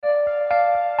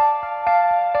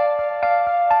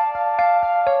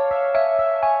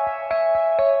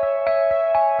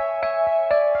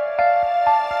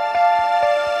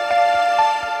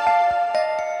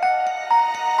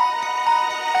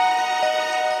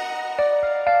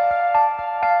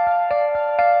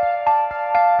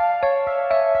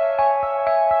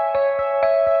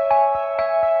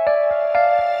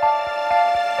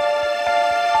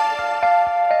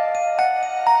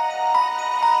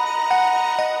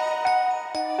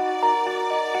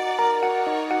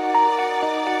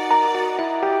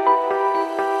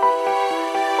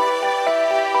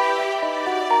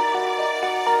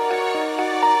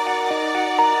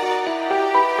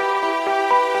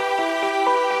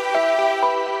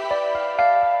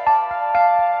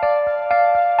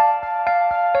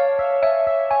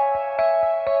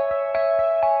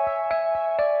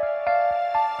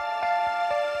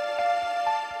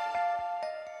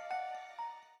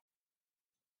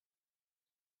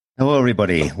Hello,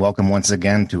 everybody. Welcome once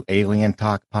again to Alien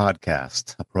Talk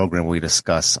Podcast, a program where we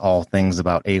discuss all things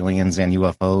about aliens and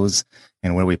UFOs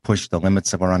and where we push the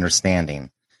limits of our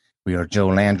understanding. We are Joe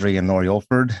Landry and Nori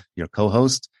Olford, your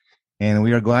co-host, and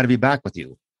we are glad to be back with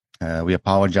you. We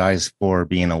apologize for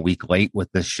being a week late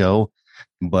with this show,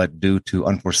 but due to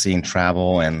unforeseen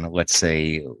travel and, let's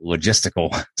say,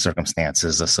 logistical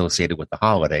circumstances associated with the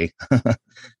holiday,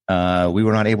 we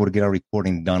were not able to get our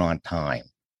recording done on time.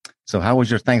 So how was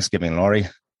your Thanksgiving, Laurie?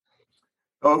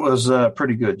 Oh, it was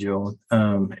pretty good, Joe.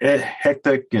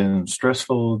 Hectic and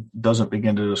stressful doesn't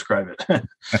begin to describe it.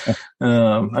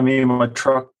 My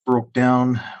truck broke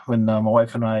down when my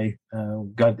wife and I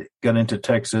got into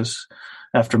Texas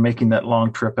after making that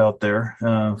long trip out there.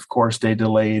 Of course, they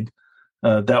delayed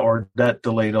that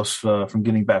delayed us from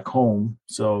getting back home.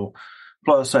 So,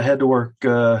 plus I had to work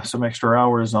some extra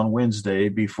hours on Wednesday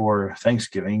before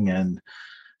Thanksgiving, and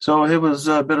so it was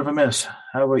a bit of a mess.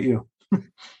 How about you?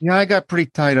 Yeah, I got pretty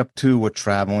tied up too with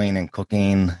traveling and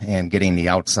cooking and getting the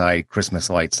outside Christmas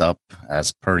lights up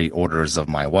as per the orders of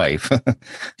my wife.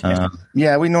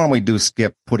 We normally do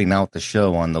skip putting out the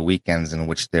show on the weekends in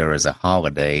which there is a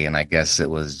holiday, and I guess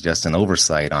it was just an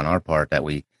oversight on our part that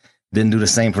we didn't do the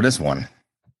same for this one.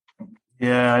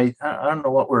 Yeah, I don't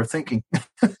know what we're thinking.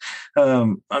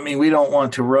 We don't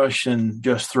want to rush and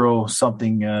just throw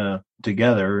something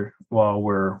together while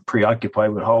we're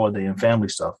preoccupied with holiday and family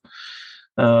stuff.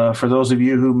 For those of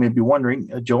you who may be wondering,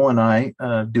 Joe and I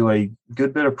do a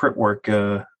good bit of prep work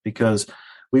because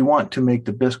we want to make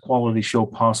the best quality show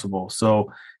possible.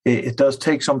 So it does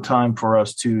take some time for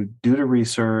us to do the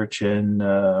research and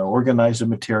organize the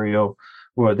material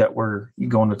that we're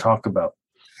going to talk about.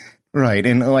 Right.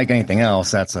 And like anything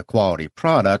else, that's a quality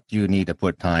product. You need to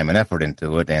put time and effort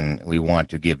into it. And we want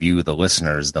to give you, the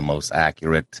listeners, the most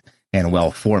accurate and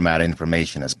well-formatted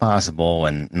information as possible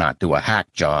and not do a hack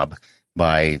job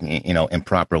by,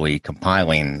 improperly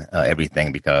compiling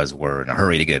everything because we're in a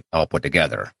hurry to get it all put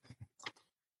together.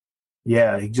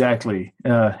 Yeah, exactly.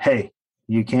 Hey,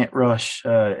 you can't rush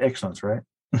excellence, right?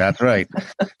 That's right.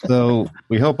 So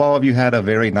we hope all of you had a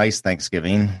very nice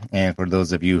Thanksgiving. And for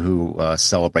those of you who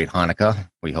celebrate Hanukkah,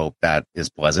 we hope that is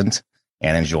pleasant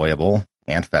and enjoyable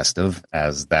and festive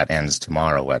as that ends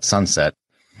tomorrow at sunset.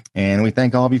 And we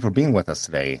thank all of you for being with us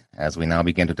today as we now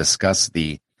begin to discuss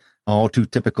the all too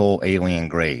typical alien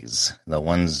greys, the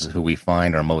ones who we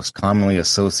find are most commonly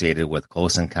associated with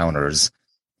close encounters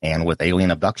and with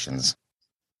alien abductions.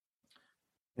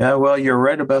 Yeah, well, you're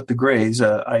right about the Greys.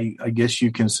 I guess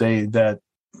you can say that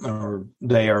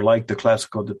they are like the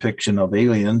classical depiction of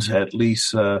aliens, at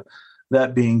least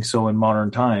that being so in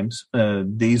modern times.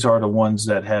 These are the ones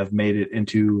that have made it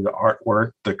into the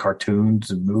artwork, the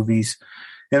cartoons and movies,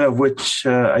 and of which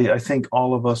I think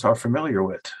all of us are familiar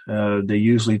with. They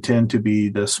usually tend to be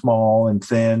the small and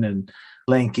thin and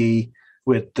lanky,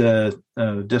 with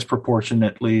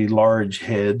disproportionately large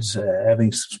heads,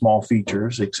 having small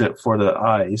features except for the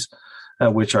eyes,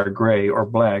 which are gray or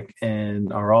black,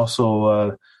 and are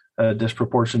also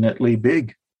disproportionately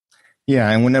big.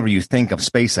 Yeah, and whenever you think of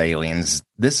space aliens,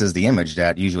 this is the image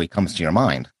that usually comes to your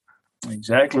mind.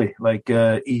 Exactly, like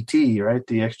E.T., right?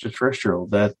 The extraterrestrial,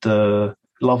 that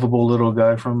lovable little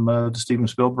guy from the Steven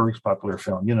Spielberg's popular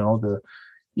film, the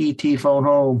E.T. phone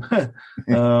home.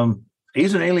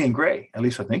 He's an alien gray. At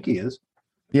least I think he is.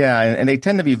 Yeah, and they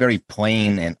tend to be very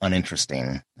plain and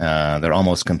uninteresting. They're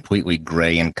almost completely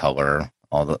gray in color,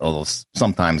 although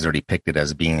sometimes they're depicted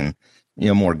as being,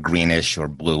 more greenish or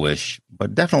bluish,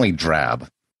 but definitely drab.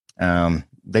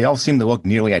 They all seem to look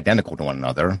nearly identical to one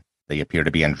another. They appear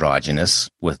to be androgynous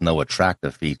with no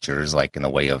attractive features like in the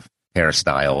way of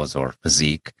hairstyles or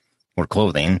physique or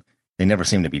clothing. They never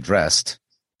seem to be dressed.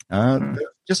 They're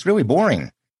just really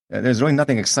boring. There's really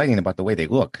nothing exciting about the way they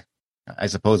look. I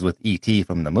suppose with E.T.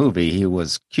 from the movie, he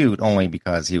was cute only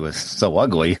because he was so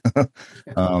ugly,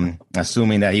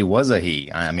 assuming that he was a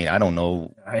he. I don't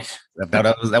know if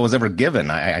that was ever given.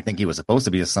 I think he was supposed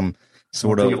to be some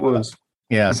sort of,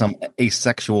 some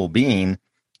asexual being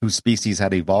whose species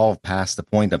had evolved past the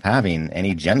point of having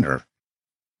any gender.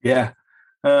 Yeah,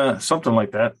 something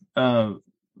like that.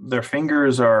 Their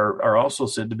fingers are also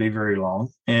said to be very long,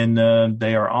 and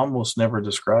they are almost never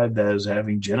described as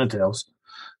having genitals,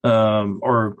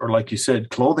 or like you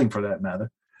said, clothing for that matter.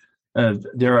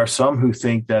 There are some who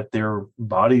think that their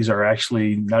bodies are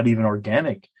actually not even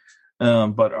organic,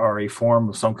 but are a form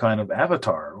of some kind of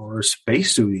avatar or a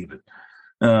spacesuit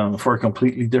even, for a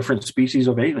completely different species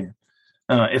of alien.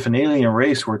 If an alien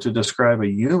race were to describe a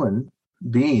human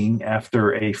being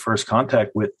after a first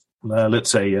contact with,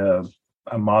 let's say,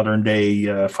 a modern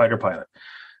day fighter pilot,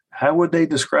 how would they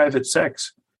describe its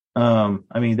sex?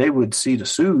 I mean, they would see the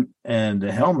suit and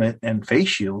the helmet and face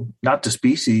shield, not the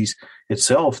species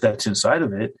itself that's inside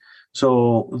of it.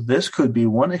 So this could be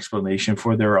one explanation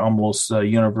for their almost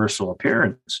universal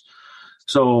appearance.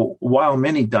 So while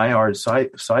many diehard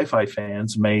sci-fi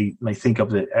fans may think of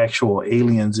the actual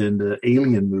aliens in the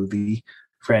Alien movie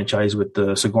franchise with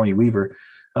the Sigourney Weaver,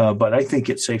 but I think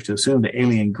it's safe to assume the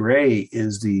alien gray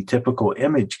is the typical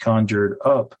image conjured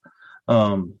up,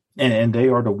 and they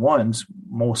are the ones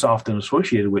most often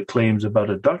associated with claims about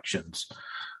abductions.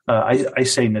 I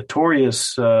say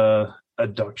notorious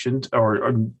abductions,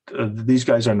 or these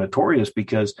guys are notorious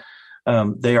because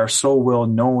they are so well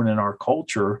known in our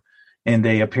culture, and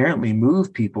they apparently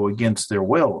move people against their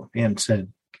will. And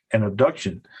said an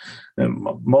abduction.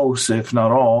 Most, if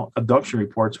not all, abduction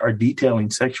reports are detailing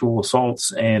sexual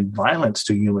assaults and violence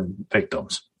to human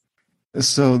victims.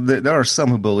 So there are some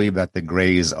who believe that the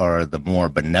Greys are the more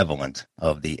benevolent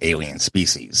of the alien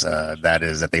species. That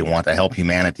is, that they want to help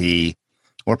humanity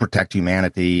or protect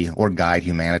humanity or guide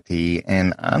humanity.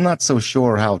 And I'm not so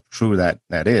sure how true that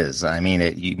is. I mean,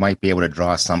 you might be able to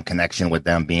draw some connection with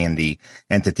them being the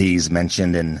entities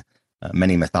mentioned in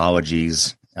many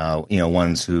mythologies,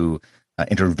 ones who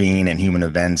intervene in human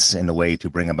events in a way to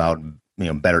bring about,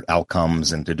 better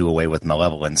outcomes and to do away with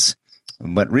malevolence.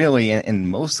 But really, in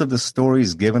most of the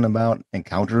stories given about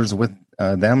encounters with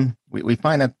them, we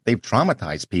find that they've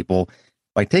traumatized people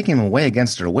by taking them away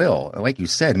against their will. Like you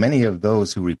said, many of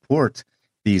those who report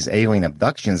these alien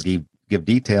abductions give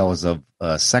details of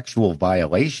sexual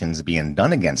violations being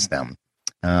done against them.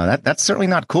 That's certainly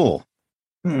not cool.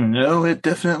 No, it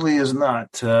definitely is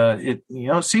not. It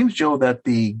seems, Joe, that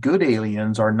the good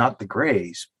aliens are not the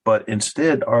Greys, but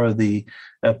instead are the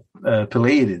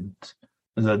Pleiadians.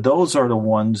 Those are the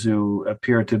ones who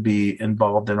appear to be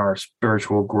involved in our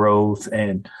spiritual growth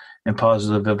and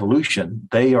positive evolution.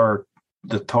 They are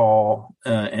the tall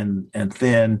and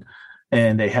thin,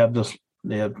 and they have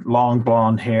long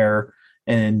blonde hair,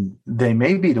 and they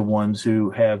may be the ones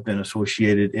who have been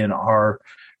associated in our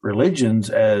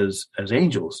religions as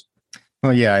angels.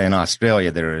 Well, yeah, in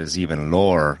Australia, there is even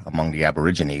lore among the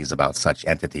Aborigines about such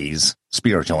entities,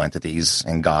 spiritual entities,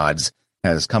 and gods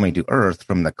as coming to Earth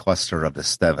from the cluster of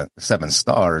the seven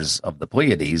stars of the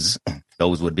Pleiades.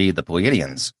 Those would be the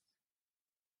Pleiadians.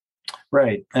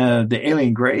 Right. The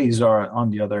alien Greys are, on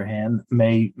the other hand,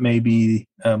 may be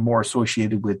more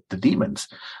associated with the demons.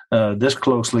 This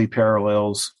closely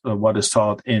parallels what is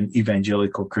taught in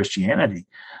evangelical Christianity,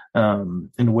 in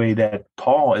a way that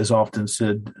Paul is often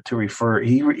said to refer.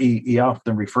 He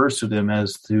often refers to them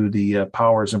as to the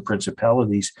powers and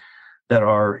principalities that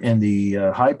are in the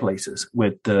high places,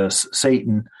 with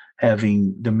Satan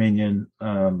having dominion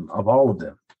of all of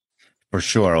them. For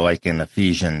sure, like in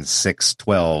Ephesians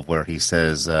 6:12, where he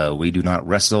says, we do not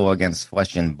wrestle against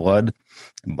flesh and blood,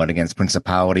 but against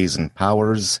principalities and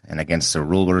powers, and against the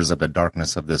rulers of the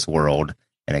darkness of this world,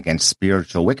 and against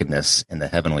spiritual wickedness in the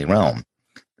heavenly realm.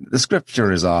 The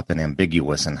scripture is often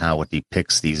ambiguous in how it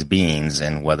depicts these beings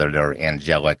and whether they're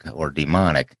angelic or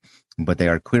demonic, but they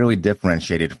are clearly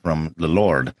differentiated from the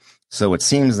Lord. So it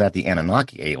seems that the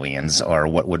Anunnaki aliens are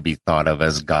what would be thought of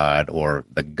as God or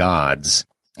the gods,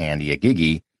 and the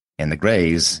Agigi and the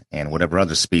Greys and whatever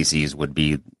other species would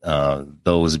be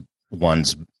those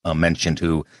ones mentioned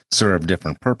who serve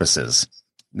different purposes.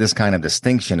 This kind of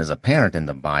distinction is apparent in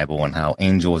the Bible and how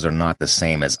angels are not the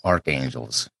same as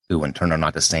archangels, who in turn are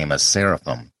not the same as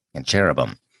seraphim and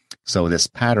cherubim. So this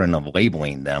pattern of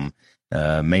labeling them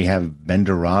may have been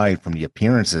derived from the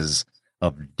appearances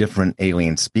of different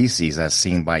alien species as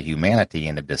seen by humanity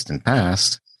in the distant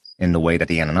past, in the way that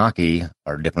the Anunnaki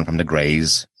are different from the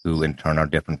Greys, who in turn are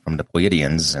different from the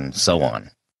Pleiadians, and so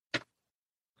on.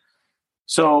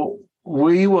 So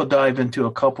we will dive into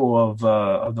a couple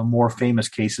of the more famous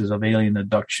cases of alien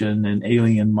abduction and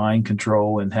alien mind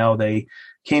control and how they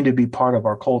came to be part of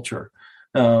our culture.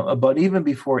 But even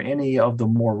before any of the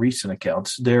more recent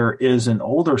accounts, there is an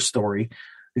older story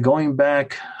going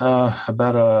back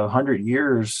about 100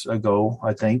 years ago,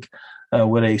 I think,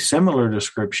 with a similar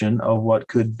description of what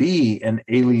could be an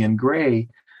alien Grey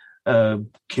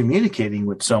communicating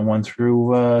with someone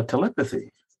through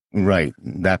telepathy. Right.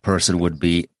 That person would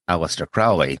be Aleister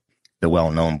Crowley, the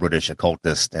well-known British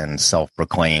occultist and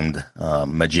self-proclaimed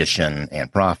magician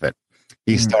and prophet.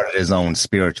 He started his own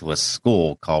spiritualist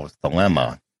school called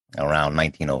Thelema around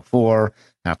 1904,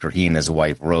 after he and his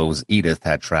wife Rose Edith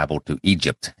had traveled to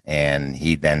Egypt, and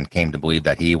he then came to believe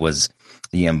that he was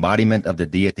the embodiment of the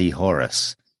deity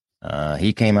Horus.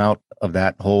 He came out of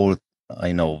that whole,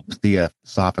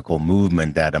 theosophical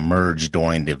movement that emerged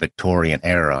during the Victorian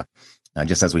era,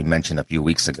 just as we mentioned a few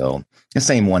weeks ago, the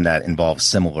same one that involves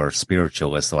similar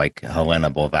spiritualists like Helena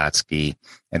Blavatsky,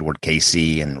 Edward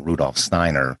Casey, and Rudolf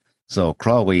Steiner. So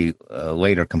Crowley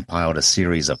later compiled a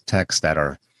series of texts that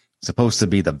are supposed to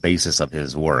be the basis of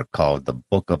his work, called the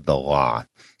Book of the Law,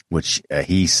 which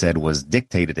he said was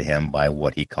dictated to him by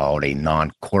what he called a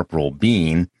non-corporal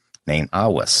being named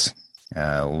Awis.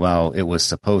 While it was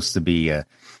supposed to be an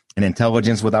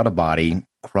intelligence without a body,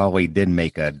 Crowley did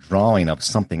make a drawing of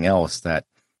something else that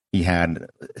he had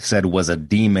said was a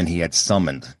demon he had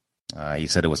summoned. He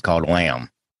said it was called Lamb.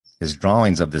 His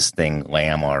drawings of this thing,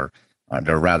 Lamb,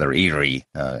 they're rather eerie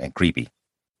and creepy.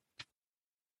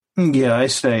 Yeah, I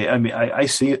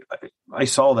see it. I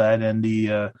saw that in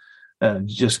the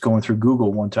just going through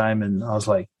Google one time, and I was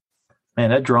like, man,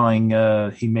 that drawing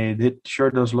he made, it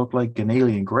sure does look like an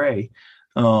alien gray,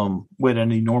 with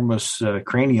an enormous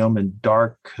cranium and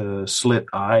dark slit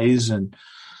eyes. And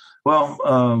we'll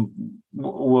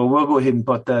go ahead and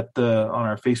put that on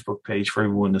our Facebook page for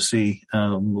everyone to see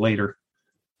later.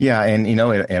 Yeah, and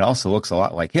it also looks a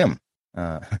lot like him.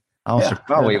 Aleister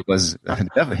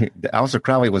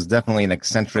Crowley was definitely an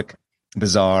eccentric,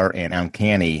 bizarre, and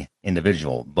uncanny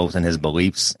individual, both in his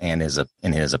beliefs and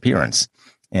in his appearance.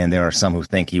 And there are some who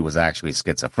think he was actually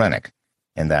schizophrenic,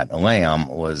 and that Lamb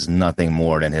was nothing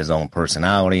more than his own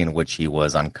personality, in which he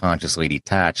was unconsciously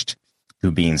detached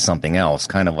to being something else,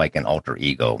 kind of like an alter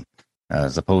ego.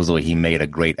 Supposedly, he made a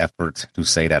great effort to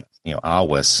say that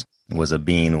Awis was a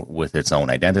being with its own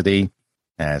identity.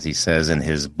 As he says in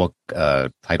his book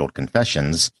titled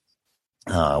Confessions,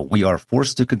 we are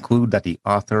forced to conclude that the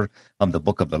author of the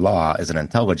Book of the Law is an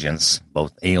intelligence,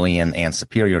 both alien and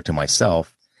superior to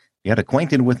myself, yet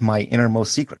acquainted with my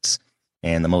innermost secrets.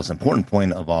 And the most important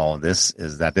point of all of this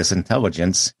is that this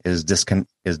intelligence is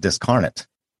discarnate.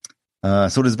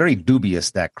 So it is very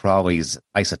dubious that Crowley's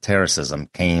esotericism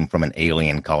came from an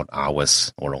alien called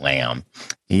Awis or Lamb.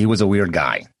 He was a weird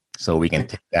guy, so we can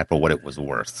take that for what it was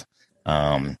worth.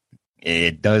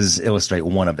 It does illustrate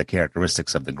one of the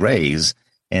characteristics of the Greys,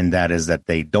 and that is that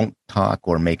they don't talk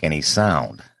or make any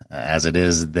sound. As it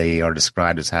is, they are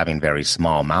described as having very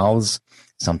small mouths,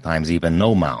 sometimes even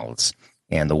no mouths,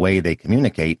 and the way they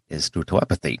communicate is through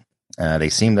telepathy. They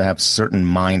seem to have certain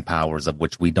mind powers of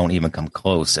which we don't even come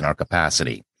close in our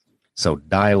capacity. So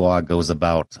dialogue goes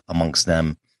about amongst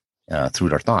them through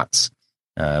their thoughts.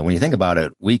 When you think about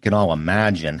it, we can all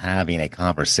imagine having a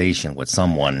conversation with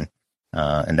someone,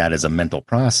 and that is a mental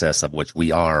process of which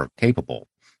we are capable.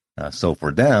 So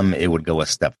for them, it would go a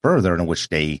step further in which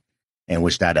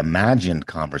that imagined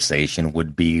conversation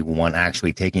would be one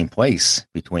actually taking place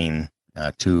between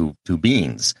two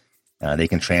beings. They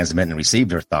can transmit and receive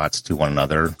their thoughts to one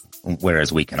another,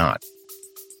 whereas we cannot.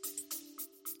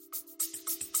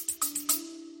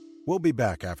 We'll be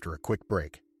back after a quick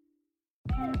break.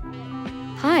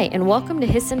 Hi, and welcome to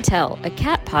Hiss and Tell, a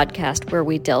cat podcast where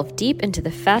we delve deep into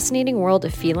the fascinating world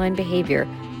of feline behavior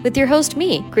with your host,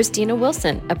 me, Christina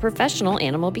Wilson, a professional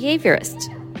animal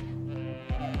behaviorist.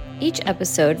 Each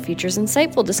episode features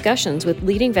insightful discussions with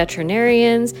leading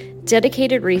veterinarians,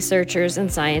 dedicated researchers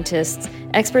and scientists,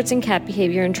 experts in cat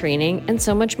behavior and training, and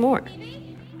so much more.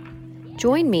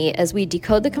 Join me as we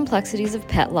decode the complexities of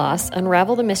pet loss,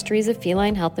 unravel the mysteries of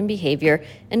feline health and behavior,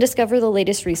 and discover the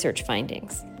latest research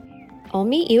findings. I'll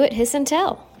meet you at Hiss and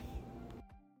Tell.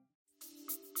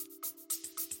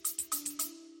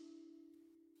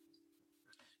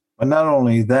 But not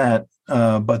only that,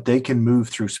 but they can move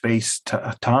through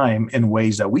space-time in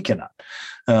ways that we cannot,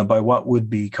 by what would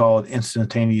be called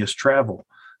instantaneous travel,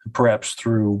 perhaps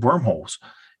through wormholes.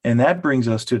 And that brings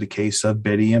us to the case of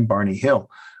Betty and Barney Hill,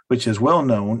 which is well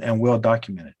known and well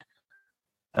documented.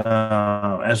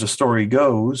 As the story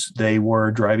goes, they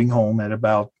were driving home at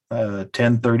about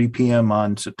 10:30 p.m.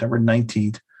 on September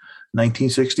 19th,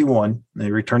 1961.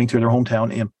 They're returning to their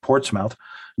hometown in Portsmouth,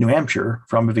 New Hampshire,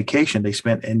 from a vacation they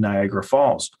spent in Niagara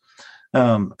Falls.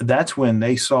 That's when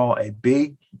they saw a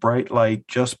big, bright light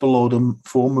just below the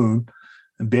full moon.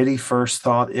 Betty first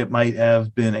thought it might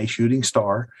have been a shooting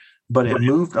star, but it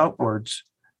moved upwards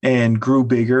and grew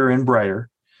bigger and brighter.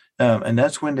 And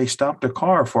that's when they stopped the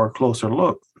car for a closer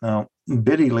look. Now,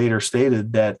 Betty later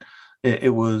stated that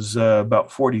it was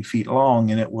about 40 feet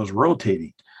long and it was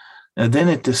rotating. And then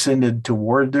it descended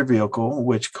toward their vehicle,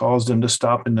 which caused them to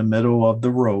stop in the middle of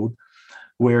the road,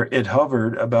 where it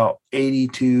hovered about 80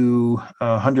 to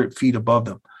 100 feet above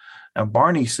them. Now,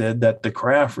 Barney said that the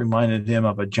craft reminded him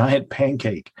of a giant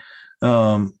pancake.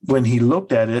 When he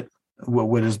looked at it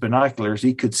with his binoculars,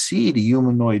 he could see the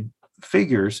humanoid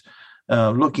figures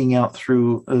looking out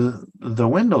through the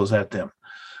windows at them.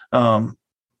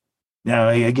 Now,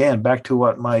 again, back to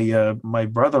what my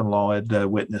brother-in-law had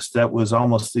witnessed, that was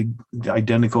almost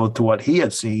identical to what he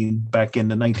had seen back in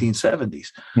the 1970s.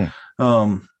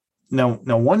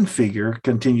 Now, one figure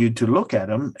continued to look at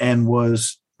him and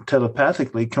was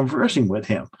telepathically conversing with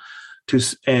him,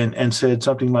 and said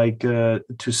something like to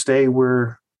stay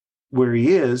where he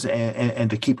is and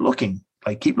to keep looking.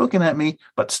 Like, keep looking at me,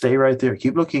 but stay right there.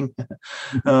 Keep looking.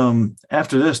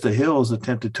 After this, the Hills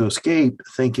attempted to escape,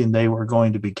 thinking they were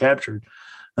going to be captured.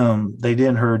 They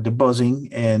then heard the buzzing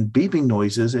and beeping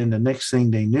noises, and the next thing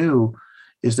they knew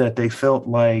is that they felt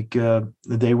like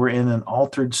they were in an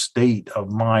altered state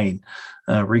of mind,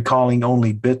 recalling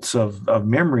only bits of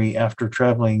memory after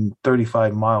traveling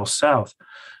 35 miles south.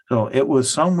 So it was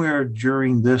somewhere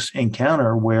during this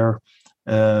encounter where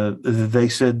they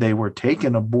said they were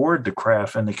taken aboard the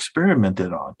craft and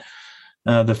experimented on.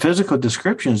 The physical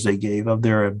descriptions they gave of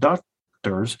their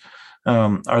abductors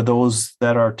are those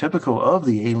that are typical of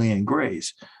the alien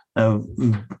grays. Now,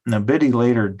 Betty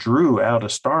later drew out a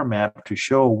star map to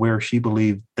show where she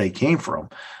believed they came from,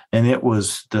 and it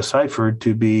was deciphered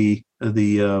to be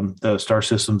the star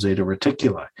system Zeta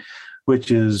Reticuli,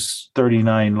 which is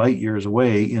 39 light years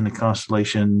away in the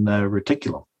constellation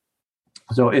Reticulum.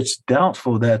 So it's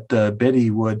doubtful that Betty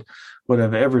would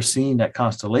have ever seen that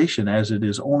constellation, as it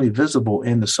is only visible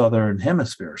in the southern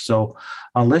hemisphere. So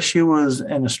unless she was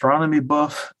an astronomy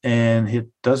buff, and it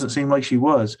doesn't seem like she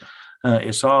was,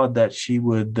 it's odd that she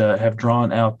would have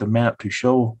drawn out the map to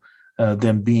show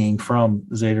them being from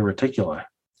Zeta Reticuli.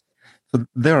 So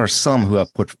there are some who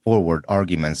have put forward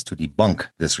arguments to debunk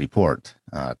this report.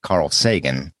 Carl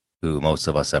Sagan, who most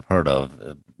of us have heard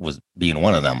of, was being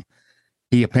one of them.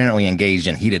 He apparently engaged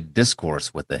in heated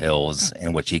discourse with the Hills,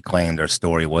 in which he claimed their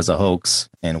story was a hoax,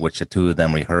 in which the two of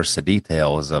them rehearsed the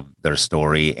details of their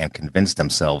story and convinced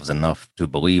themselves enough to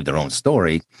believe their own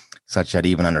story, such that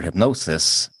even under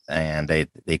hypnosis, and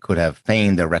they could have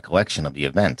feigned their recollection of the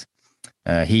event.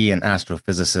 He and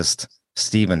astrophysicist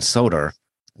Stephen Soter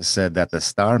said that the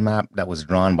star map that was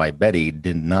drawn by Betty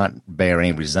did not bear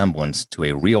any resemblance to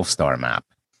a real star map.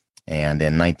 And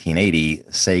in 1980,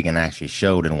 Sagan actually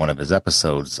showed in one of his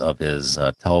episodes of his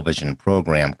television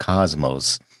program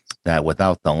Cosmos that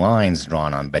without the lines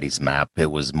drawn on Betty's map,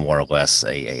 it was more or less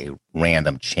a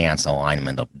random chance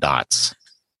alignment of dots.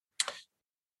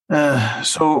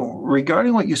 So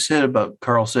regarding what you said about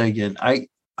Carl Sagan, I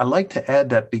like to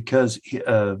add that because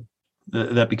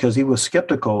he was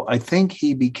skeptical, I think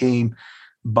he became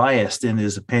biased in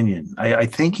his opinion. I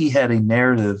think he had a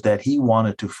narrative that he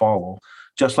wanted to follow,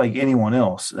 just like anyone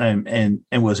else, and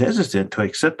was hesitant to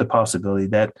accept the possibility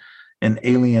that an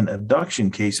alien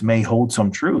abduction case may hold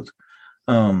some truth.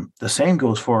 The same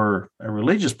goes for a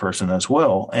religious person as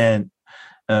well, and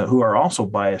who are also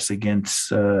biased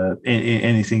against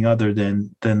anything other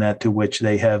than that to which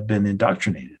they have been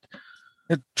indoctrinated.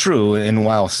 True, and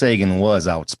while Sagan was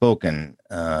outspoken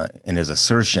in his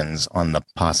assertions on the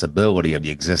possibility of the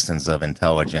existence of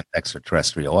intelligent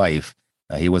extraterrestrial life,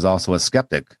 he was also a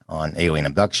skeptic on alien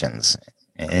abductions.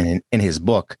 And in his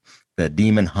book, The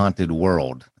Demon-Haunted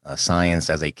World, Science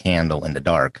as a Candle in the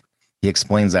Dark, he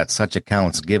explains that such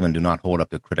accounts given do not hold up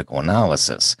to critical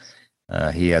analysis.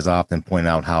 He has often pointed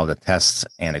out how the tests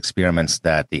and experiments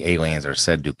that the aliens are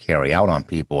said to carry out on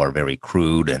people are very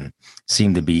crude and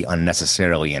seem to be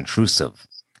unnecessarily intrusive,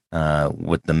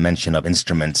 with the mention of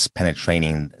instruments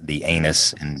penetrating the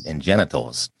anus and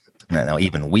genitals. Now,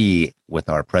 even we, with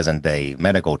our present-day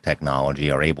medical technology,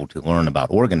 are able to learn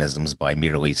about organisms by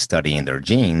merely studying their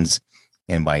genes,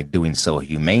 and by doing so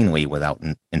humanely without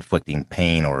inflicting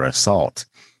pain or assault.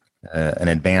 An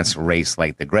advanced race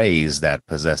like the Greys that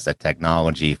possess the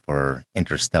technology for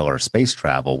interstellar space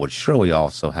travel would surely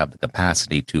also have the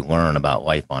capacity to learn about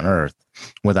life on Earth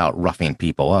without roughing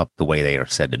people up the way they are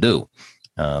said to do.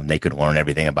 They could learn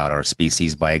everything about our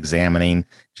species by examining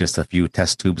just a few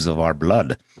test tubes of our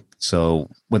blood. So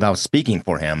without speaking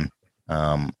for him,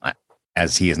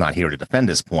 as he is not here to defend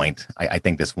this point, I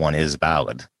think this one is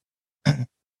valid.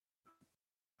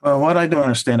 Well, what I don't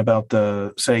understand about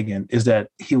the Sagan is that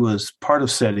he was part of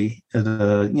SETI,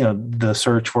 the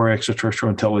search for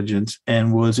extraterrestrial intelligence,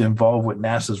 and was involved with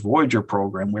NASA's Voyager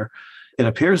program, where it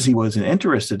appears he was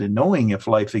interested in knowing if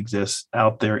life exists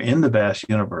out there in the vast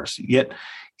universe. Yet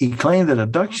he claimed that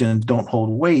abductions don't hold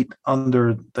weight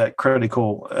under that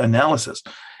critical analysis.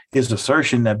 His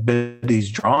assertion that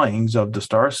Betty's drawings of the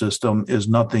star system is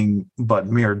nothing but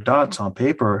mere dots on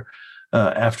paper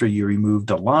after you remove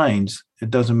the lines, it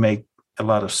doesn't make a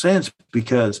lot of sense,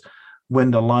 because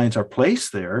when the lines are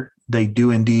placed there, they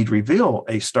do indeed reveal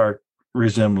a stark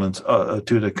resemblance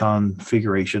to the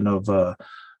configuration of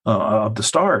of the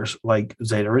stars, like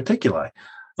Zeta Reticuli,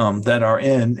 that are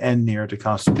in and near the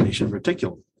constellation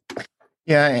Reticulum.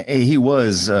 Yeah, he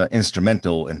was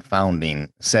instrumental in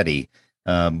founding SETI,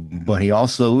 but he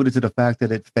also alluded to the fact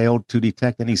that it failed to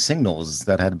detect any signals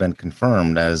that had been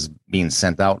confirmed as being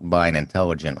sent out by an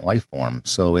intelligent life form.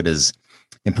 So it is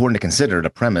important to consider the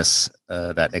premise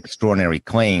that extraordinary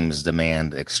claims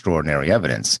demand extraordinary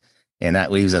evidence. And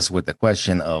that leaves us with the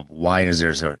question of why is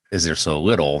there so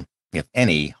little, if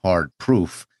any, hard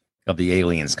proof of the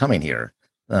aliens coming here?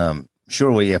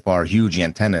 Surely, if our huge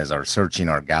antennas are searching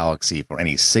our galaxy for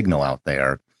any signal out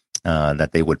there,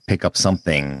 that they would pick up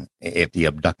something if the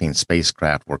abducting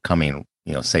spacecraft were coming,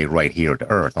 say right here to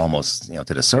Earth, almost,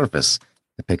 to the surface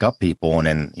to pick up people and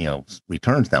then,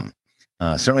 return them.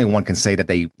 Certainly one can say that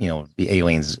the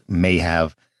aliens may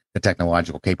have the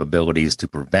technological capabilities to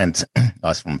prevent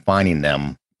us from finding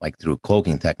them, like through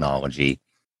cloaking technology,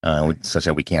 such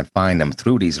that we can't find them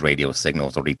through these radio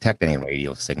signals or detect any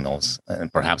radio signals,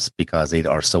 and perhaps because they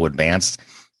are so advanced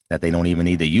that they don't even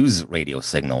need to use radio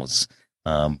signals.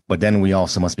 But then we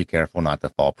also must be careful not to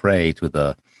fall prey to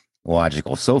the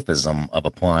logical sophism of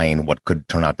applying what could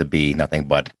turn out to be nothing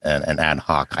but an ad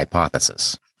hoc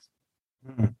hypothesis.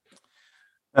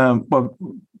 Well,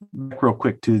 real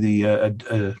quick to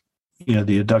the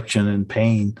the abduction and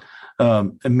pain,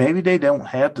 and maybe they don't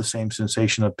have the same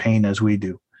sensation of pain as we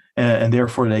do, and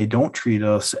therefore they don't treat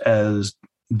us as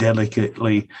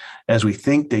delicately as we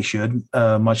think they should.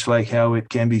 Much like how it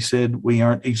can be said we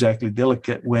aren't exactly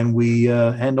delicate when we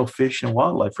handle fish and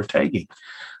wildlife for tagging.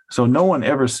 So no one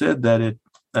ever said that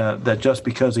that just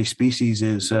because a species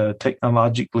is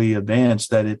technologically advanced,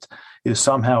 that it is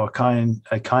somehow a kind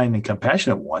and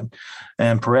compassionate one.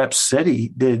 And perhaps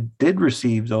SETI did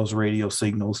receive those radio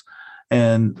signals,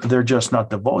 and they're just not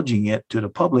divulging it to the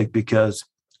public because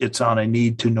it's on a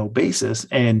need to know basis,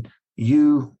 and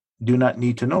you do not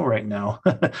need to know right now.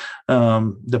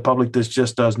 The public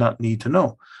just does not need to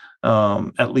know,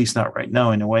 at least not right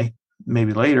now anyway.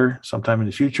 Maybe later, sometime in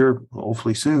the future,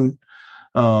 hopefully soon,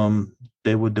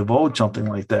 they would divulge something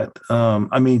like that.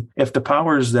 I mean, if the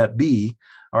powers that be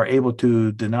are able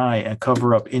to deny and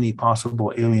cover up any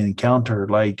possible alien encounter,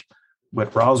 like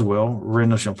with Roswell,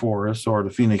 Rendlesham Forest, or the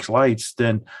Phoenix Lights,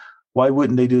 then why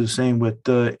wouldn't they do the same with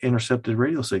intercepted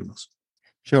radio signals?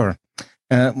 Sure.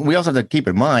 We also have to keep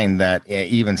in mind that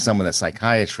even some of the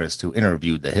psychiatrists who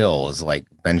interviewed the Hills, like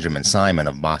Benjamin Simon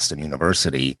of Boston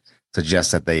University,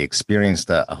 suggest that they experienced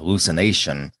a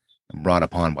hallucination brought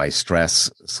upon by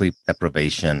stress, sleep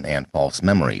deprivation, and false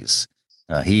memories.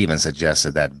 He even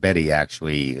suggested that Betty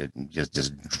actually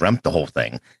just dreamt the whole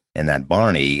thing, and that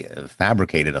Barney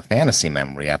fabricated a fantasy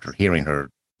memory after hearing her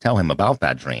tell him about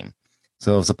that dream.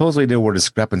 So supposedly there were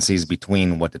discrepancies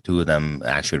between what the two of them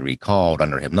actually recalled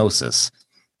under hypnosis.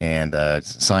 And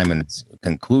Simon's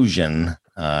conclusion,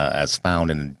 as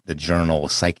found in the journal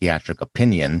Psychiatric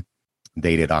Opinion,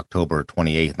 dated October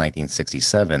 28,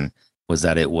 1967, was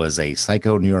that it was a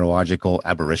psychoneurological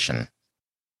aberration.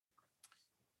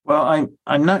 Well,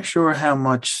 I'm not sure how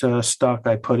much stock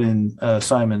I put in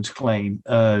Simon's claim.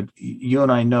 You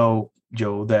and I know,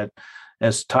 Joe, that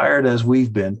as tired as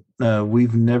we've been,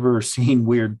 we've never seen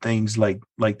weird things like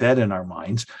that in our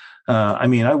minds. I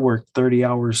mean, I worked 30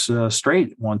 hours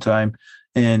straight one time,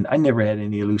 and I never had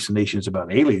any hallucinations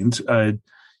about aliens.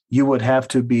 You would have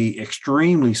to be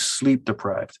extremely sleep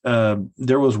deprived.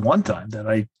 There was one time that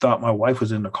I thought my wife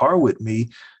was in the car with me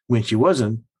when she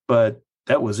wasn't, but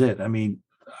that was it. I mean,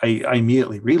 I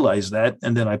immediately realized that,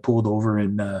 and then I pulled over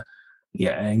and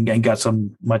got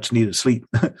some much needed sleep.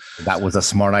 That was a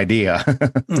smart idea.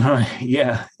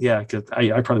 Yeah, because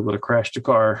I probably would have crashed the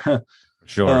car.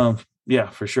 Sure. Yeah,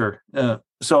 for sure.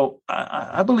 So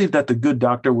I believe that the good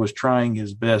doctor was trying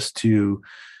his best to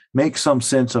make some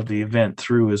sense of the event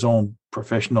through his own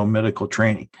professional medical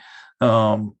training.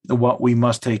 What we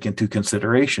must take into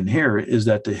consideration here is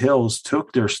that the Hills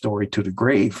took their story to the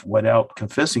grave without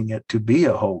confessing it to be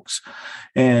a hoax.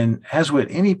 And as with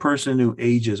any person who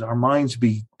ages, our minds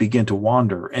begin to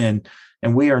wander, and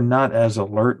we are not as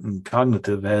alert and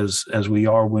cognitive as we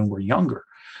are when we're younger.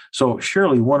 So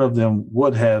surely one of them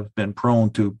would have been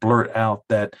prone to blurt out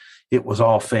that it was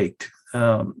all faked.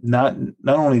 Not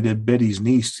only did Betty's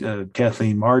niece,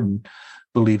 Kathleen Marden,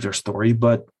 believe their story,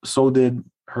 but so did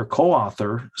her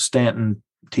co-author, Stanton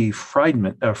T.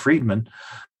 Friedman,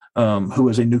 who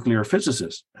was a nuclear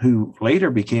physicist, who later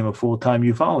became a full-time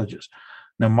ufologist.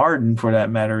 Now, Marden, for that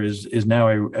matter, is now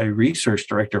a research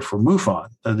director for MUFON,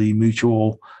 the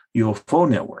Mutual UFO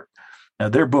Network. Now,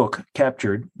 their book,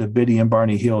 Captured, the Betty and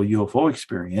Barney Hill UFO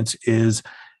Experience, is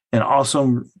An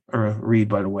awesome read,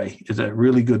 by the way. It's a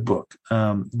really good book.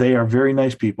 They are very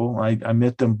nice people. I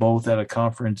met them both at a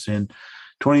conference in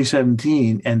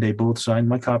 2017, and they both signed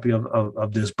my copy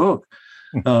of this book.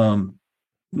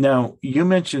 Now, you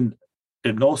mentioned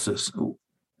hypnosis.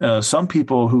 Some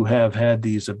people who have had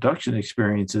these abduction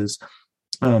experiences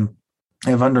have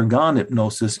undergone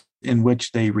hypnosis, in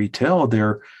which they retell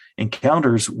their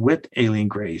encounters with alien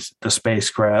grays, the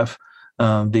spacecraft,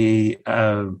 the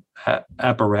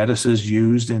apparatuses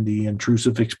used in the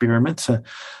intrusive experiments,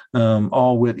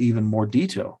 all with even more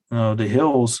detail. The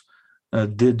Hills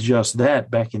did just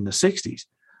that back in the 60s.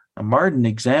 Martin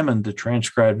examined the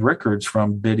transcribed records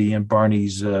from Betty and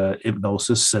Barney's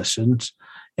hypnosis sessions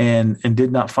and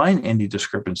did not find any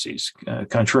discrepancies,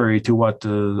 contrary to what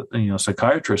the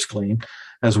psychiatrist claimed,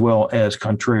 as well as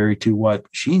contrary to what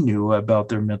she knew about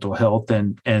their mental health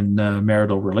and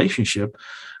marital relationship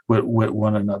with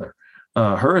one another.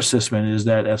 Her assessment is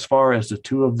that as far as the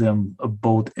two of them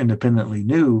both independently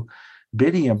knew,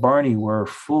 Betty and Barney were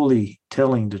fully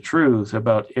telling the truth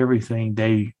about everything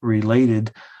they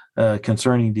related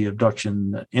concerning the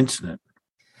abduction incident.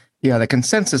 Yeah, the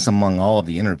consensus among all of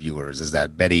the interviewers is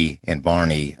that Betty and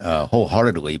Barney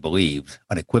wholeheartedly believed,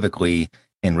 unequivocally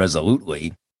and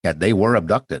resolutely, that they were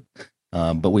abducted.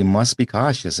 But we must be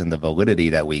cautious in the validity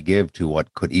that we give to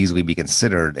what could easily be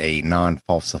considered a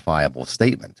non-falsifiable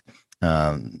statement.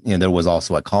 There was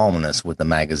also a columnist with the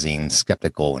magazine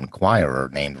Skeptical Inquirer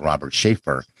named Robert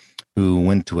Schaefer, who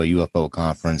went to a UFO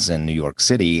conference in New York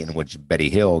City, in which Betty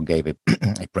Hill gave a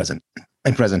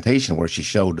presentation where she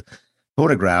showed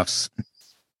photographs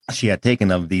she had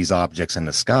taken of these objects in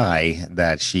the sky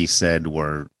that she said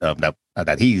were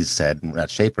that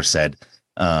Schaefer said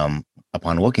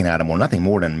upon looking at them were nothing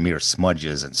more than mere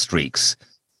smudges and streaks.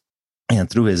 And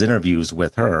through his interviews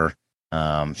with her,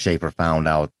 Schaefer found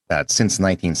out that since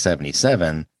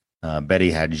 1977,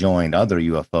 Betty had joined other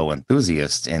UFO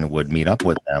enthusiasts and would meet up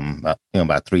with them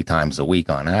about 3 times a week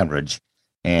on average.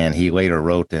 And he later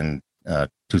wrote in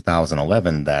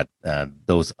 2011 that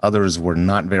those others were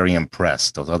not very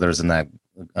impressed. Those others in that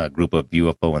group of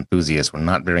UFO enthusiasts were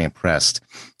not very impressed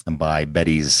by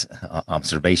Betty's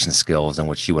observation skills, in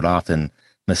which she would often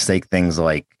mistake things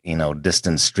like,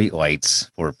 distant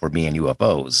streetlights for being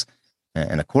UFOs.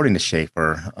 And according to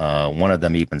Schaefer, one of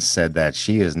them even said that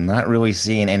she is not really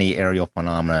seeing any aerial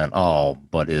phenomena at all,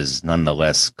 but is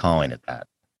nonetheless calling it that.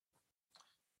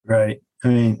 Right. I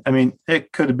mean,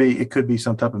 it could be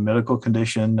some type of medical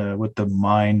condition with the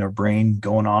mind or brain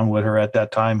going on with her at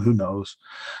that time. Who knows?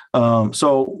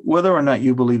 So whether or not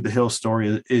you believe the Hill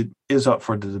story, it is up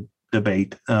for the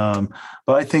debate. But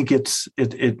I think it's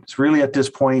really at this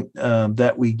point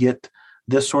that we get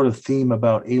this sort of theme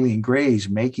about alien grays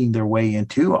making their way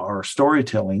into our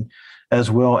storytelling, as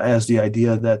well as the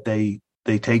idea that they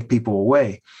take people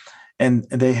away. And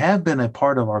they have been a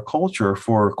part of our culture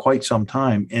for quite some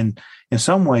time. And in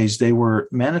some ways, they were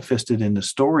manifested in the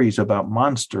stories about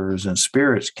monsters and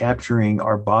spirits capturing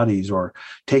our bodies or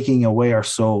taking away our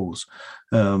souls,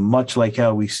 much like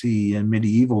how we see in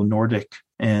medieval Nordic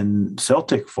and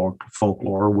Celtic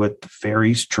folklore with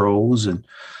fairies, trolls, and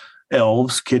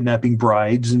elves kidnapping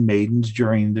brides and maidens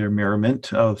during their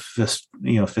merriment of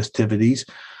festivities.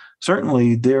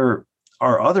 Certainly, there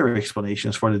are other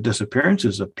explanations for the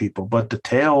disappearances of people, but the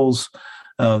tales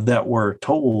that were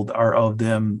told are of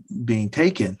them being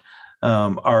taken,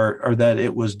 are that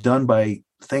it was done by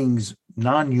things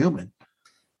non-human.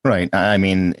 Right. I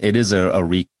mean, it is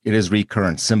it is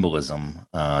recurrent symbolism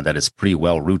that is pretty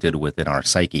well rooted within our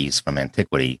psyches from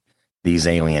antiquity. These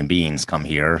alien beings come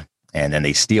here and then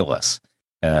they steal us.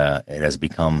 It has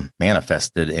become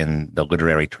manifested in the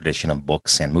literary tradition of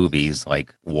books and movies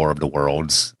like War of the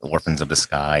Worlds, Orphans of the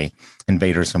Sky,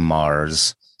 Invaders from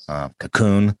Mars,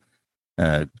 Cocoon,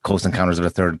 Close Encounters of the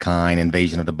Third Kind,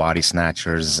 Invasion of the Body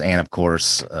Snatchers, and of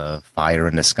course, Fire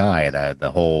in the Sky,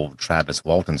 the whole Travis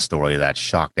Walton story that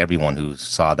shocked everyone who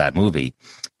saw that movie.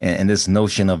 And this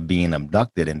notion of being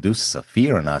abducted induces a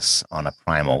fear in us on a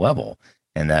primal level,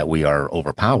 and that we are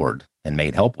overpowered and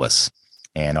made helpless.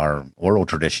 And our oral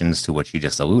traditions, to which you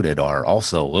just alluded, are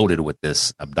also loaded with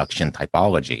this abduction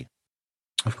typology.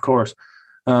 Of course.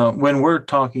 When we're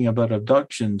talking about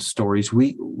abduction stories,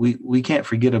 we can't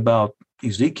forget about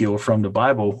Ezekiel from the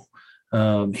Bible.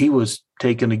 He was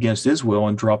taken against his will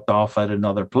and dropped off at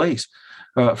another place.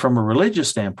 From a religious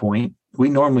standpoint, we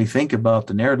normally think about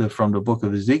the narrative from the book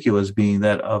of Ezekiel as being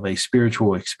that of a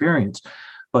spiritual experience,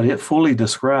 but it fully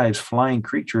describes flying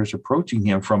creatures approaching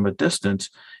him from a distance,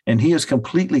 and he is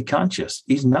completely conscious.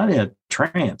 He's not in a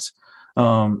trance.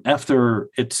 After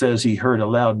it says he heard a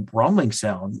loud rumbling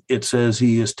sound, it says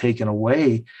he is taken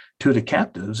away to the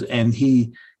captives, and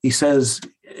he says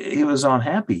he was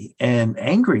unhappy and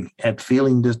angry at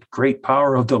feeling this great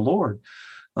power of the Lord.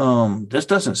 This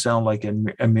doesn't sound like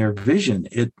a mere vision.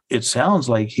 It sounds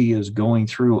like he is going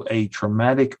through a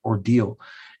traumatic ordeal,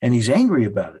 and he's angry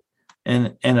about it.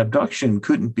 And an abduction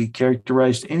couldn't be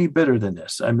characterized any better than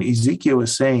this. I mean, Ezekiel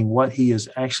is saying what he is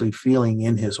actually feeling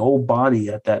in his whole body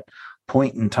at that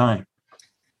point in time.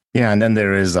 Yeah, and then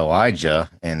there is Elijah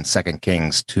in 2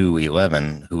 Kings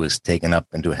 2:11, who is taken up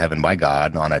into heaven by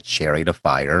God on a chariot of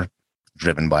fire,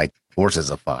 driven by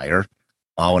forces of fire,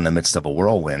 all in the midst of a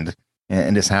whirlwind.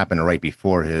 And this happened right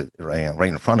before right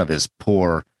in front of his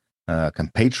poor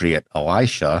compatriot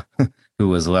Elisha, who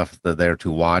was left there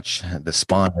to watch,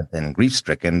 despondent and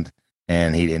grief-stricken,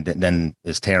 and he then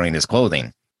is tearing his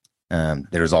clothing.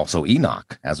 There's also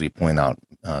Enoch, as we point out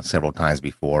several times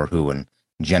before, who in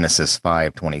Genesis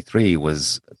 5:23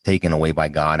 was taken away by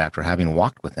God after having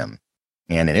walked with him.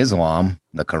 And in Islam,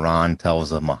 the Quran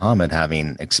tells of Muhammad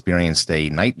having experienced a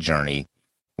night journey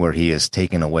where he is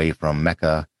taken away from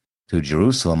Mecca to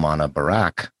Jerusalem on a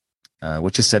Buraq,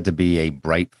 which is said to be a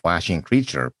bright, flashing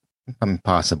creature,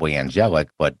 possibly angelic,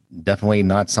 but definitely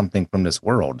not something from this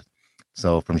world.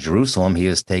 So from Jerusalem, he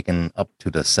is taken up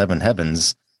to the seven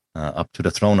heavens, up to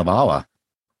the throne of Allah.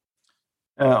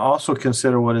 Also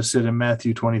consider what is said in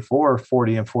Matthew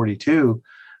 24:40 and 42,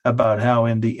 about how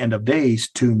in the end of days,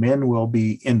 two men will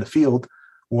be in the field,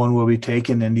 one will be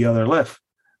taken and the other left.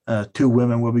 Two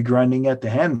women will be grinding at the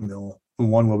handmill,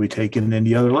 one will be taken and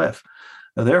the other left.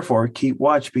 Therefore, keep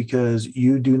watch, because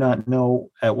you do not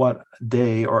know at what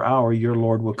day or hour your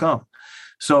Lord will come.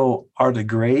 So are the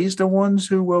Greys the ones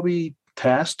who will be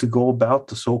tasked to go about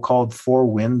the so-called four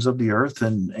winds of the earth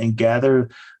and gather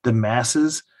the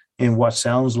masses in what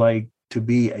sounds like to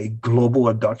be a global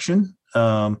abduction?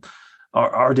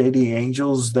 Are they the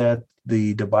angels that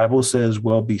the Bible says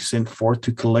will be sent forth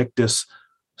to collect this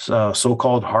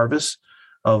so-called harvest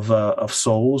of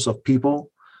souls, of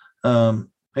people?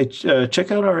 Hey,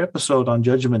 check out our episode on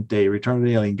Judgment Day, Return of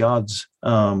the Alien Gods.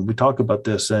 We talk about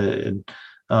this,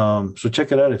 so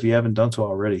check it out if you haven't done so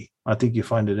already. I think you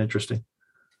find it interesting.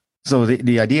 So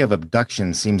the idea of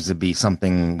abduction seems to be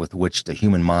something with which the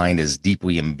human mind is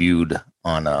deeply imbued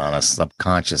on a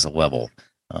subconscious level,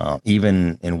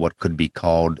 even in what could be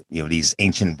called, these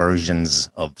ancient versions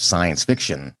of science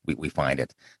fiction. We find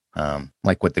it,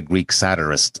 like with the Greek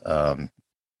satirist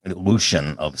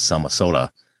Lucian of Samosata,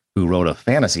 who wrote a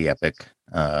fantasy epic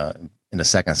in the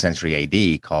 2nd century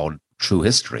AD called True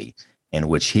History, in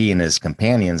which he and his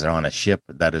companions are on a ship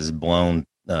that is blown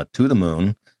to the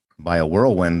moon by a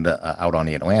whirlwind out on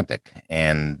the Atlantic,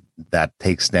 and that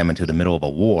takes them into the middle of a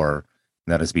war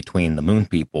that is between the moon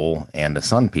people and the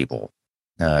sun people.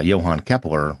 Johann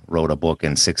Kepler wrote a book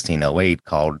in 1608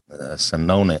 called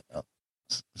Simonium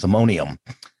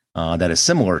that is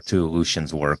similar to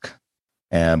Lucian's work,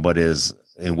 but is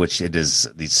in which it is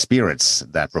these spirits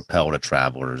that propel the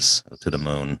travelers to the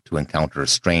moon to encounter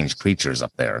strange creatures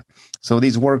up there. So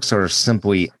these works are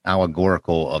simply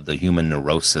allegorical of the human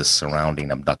neurosis surrounding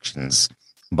abductions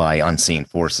by unseen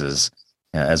forces,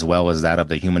 as well as that of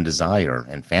the human desire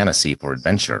and fantasy for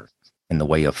adventure in the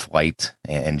way of flight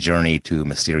and journey to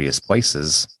mysterious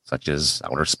places, such as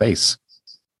outer space.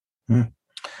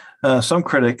 Some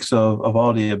critics of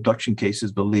all the abduction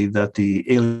cases believe that the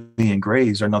alien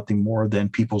Greys are nothing more than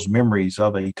people's memories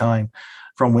of a time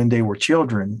from when they were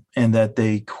children, and that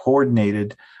they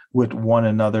coordinated with one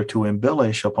another to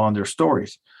embellish upon their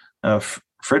stories.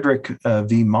 Frederick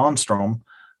V. Monstrom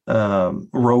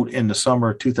wrote in the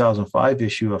summer 2005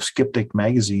 issue of Skeptic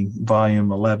Magazine,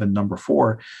 volume 11, number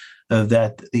 4,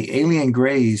 that the alien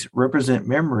Greys represent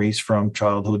memories from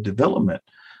childhood development.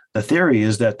 The theory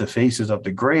is that the faces of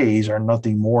the Greys are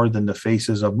nothing more than the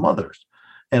faces of mothers,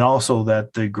 and also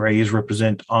that the Greys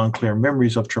represent unclear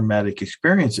memories of traumatic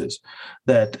experiences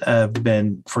that have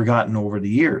been forgotten over the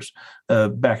years,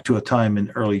 back to a time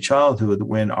in early childhood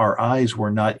when our eyes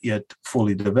were not yet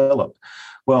fully developed.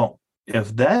 Well,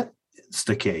 if that's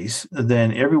the case,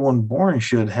 then everyone born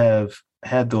should have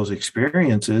had those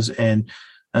experiences and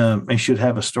should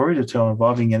have a story to tell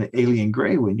involving an alien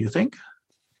Grey, wouldn't you think?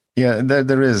 Yeah,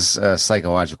 there is a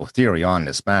psychological theory on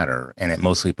this matter, and it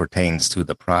mostly pertains to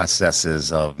the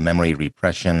processes of memory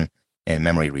repression and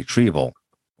memory retrieval.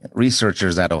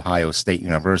 Researchers at Ohio State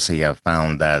University have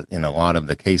found that in a lot of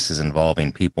the cases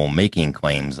involving people making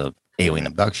claims of alien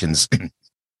abductions,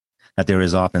 that there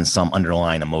is often some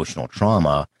underlying emotional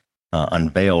trauma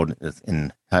unveiled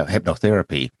in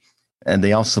hypnotherapy, And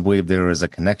they also believe there is a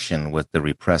connection with the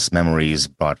repressed memories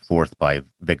brought forth by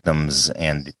victims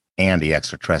and the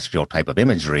extraterrestrial type of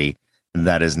imagery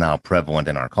that is now prevalent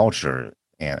in our culture.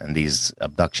 And these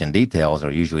abduction details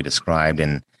are usually described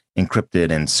in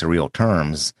encrypted and surreal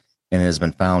terms. And it has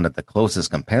been found that the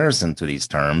closest comparison to these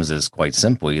terms is quite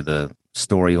simply the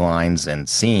storylines and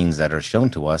scenes that are shown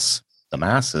to us, the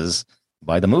masses,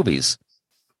 by the movies.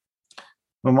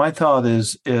 Well, my thought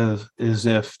is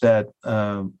if that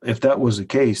was the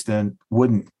case, then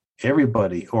wouldn't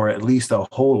everybody, or at least a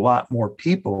whole lot more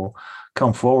people,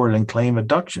 come forward and claim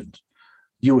abductions?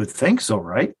 You would think so,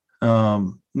 right?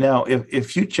 Now,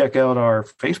 if you check out our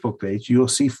Facebook page, you'll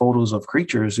see photos of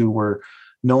creatures who were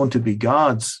known to be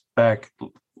gods back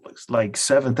like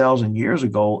 7,000 years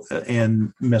ago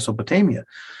in Mesopotamia.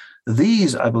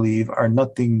 These, I believe, are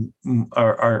nothing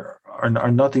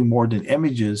nothing more than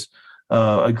images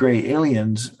of gray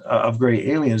aliens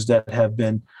that have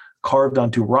been carved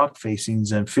onto rock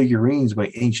facings and figurines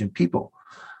by ancient people.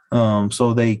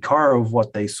 So they carve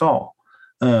what they saw.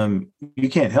 You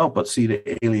can't help but see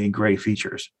the alien gray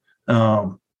features.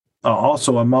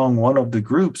 Also, among one of the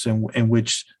groups in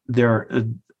which there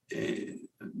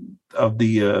of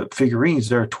the figurines,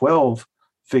 there are 12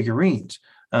 figurines.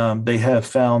 They have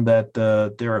found that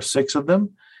there are 6 of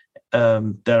them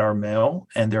that are male,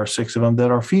 and there are 6 of them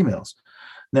that are females.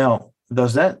 Now,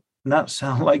 does that not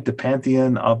sound like the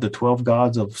pantheon of the 12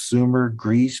 gods of Sumer,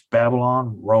 Greece,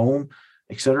 Babylon, Rome,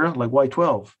 etc.? Like, why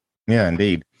 12? Yeah,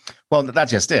 indeed. Well,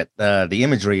 that's just it. The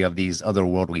imagery of these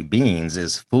otherworldly beings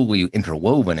is fully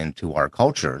interwoven into our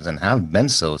cultures and have been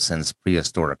so since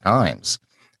prehistoric times.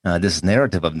 This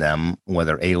narrative of them,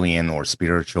 whether alien or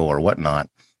spiritual or whatnot,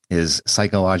 is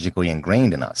psychologically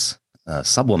ingrained in us,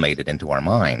 sublimated into our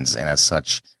minds, and as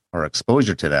such, our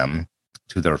exposure to them,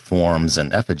 to their forms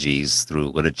and effigies through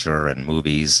literature and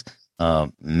movies,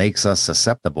 makes us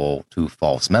susceptible to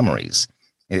false memories.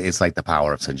 It's like the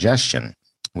power of suggestion.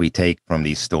 We take from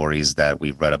these stories that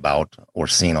we've read about or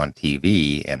seen on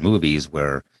TV and movies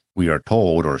where we are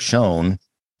told or shown,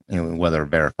 whether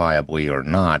verifiably or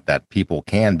not, that people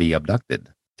can be abducted,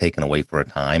 taken away for a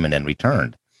time, and then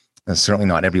returned. And certainly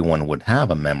not everyone would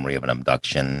have a memory of an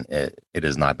abduction. It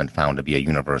has not been found to be a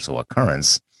universal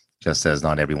occurrence, just as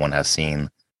not everyone has seen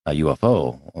a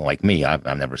UFO. Like me, I've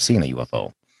never seen a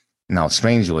UFO. Now,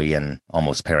 strangely and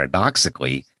almost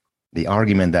paradoxically, the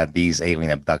argument that these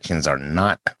alien abductions are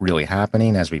not really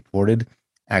happening as reported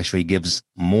actually gives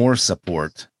more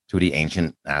support to the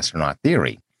ancient astronaut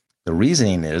theory. The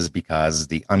reasoning is because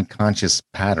the unconscious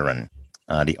pattern,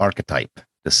 the archetype,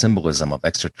 the symbolism of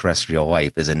extraterrestrial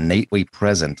life is innately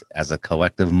present as a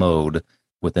collective mode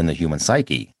within the human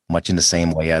psyche, much in the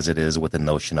same way as it is with the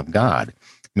notion of God,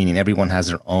 meaning everyone has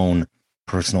their own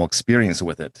personal experience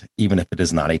with it, even if it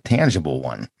is not a tangible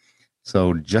one.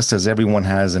 So just as everyone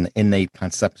has an innate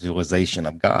conceptualization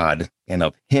of God and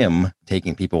of him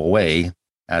taking people away,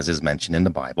 as is mentioned in the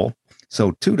Bible,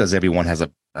 so too does everyone have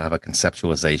a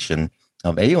conceptualization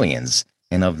of aliens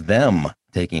and of them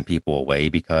taking people away,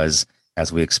 because,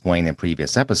 as we explained in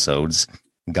previous episodes,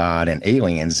 God and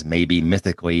aliens may be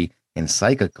mythically and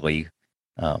psychically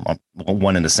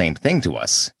one and the same thing to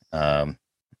us,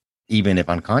 even if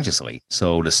unconsciously.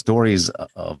 So the stories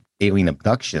of alien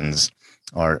abductions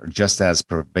are just as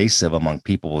pervasive among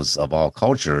peoples of all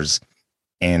cultures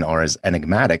and are as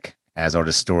enigmatic as are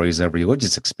the stories of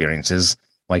religious experiences,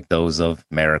 like those of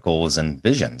miracles and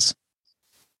visions.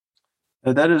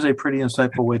 That is a pretty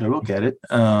insightful way to look at it.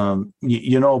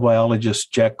 Biologists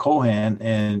Jack Cohan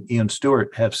and Ian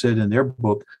Stewart have said in their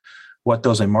book, What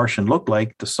Does a Martian Look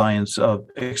Like? The Science of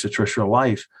Extraterrestrial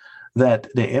Life, that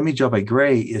the image of a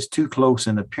gray is too close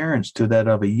in appearance to that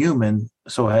of a human,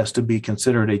 so it has to be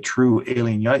considered a true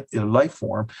alien life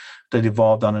form that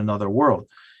evolved on another world.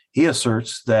 He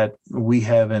asserts that we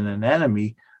have an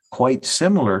anatomy quite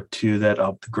similar to that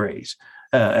of the grays,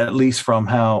 at least from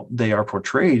how they are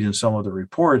portrayed in some of the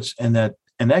reports, and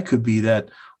that could be that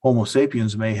Homo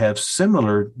sapiens may have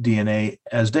similar DNA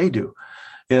as they do.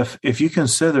 If you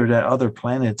consider that other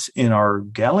planets in our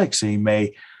galaxy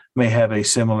may have a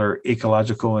similar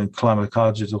ecological and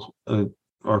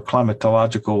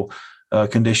climatological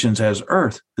conditions as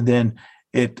Earth, then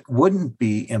it wouldn't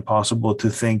be impossible to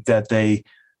think that they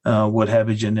would have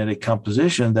a genetic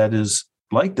composition that is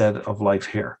like that of life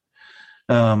here.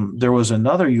 There was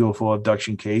another UFO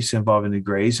abduction case involving the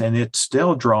Greys, and it's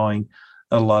still drawing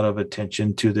a lot of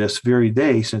attention to this very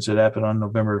day, since it happened on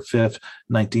November 5th,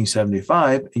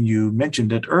 1975, and you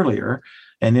mentioned it earlier,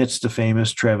 and it's the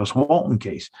famous Travis Walton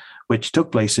case, which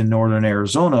took place in northern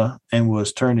Arizona and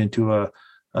was turned into a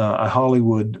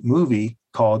Hollywood movie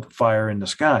called Fire in the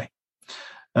Sky.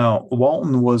 Now,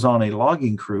 Walton was on a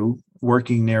logging crew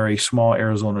working near a small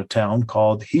Arizona town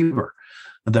called Heber.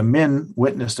 The men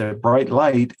witnessed a bright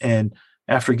light, and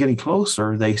after getting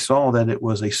closer, they saw that it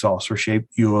was a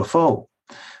saucer-shaped UFO.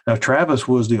 Now, Travis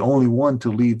was the only one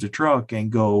to leave the truck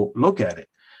and go look at it.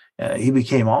 He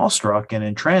became awestruck and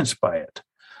entranced by it.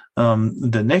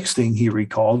 The next thing he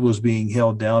recalled was being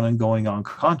held down and going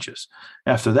unconscious.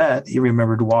 After that, he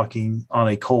remembered walking on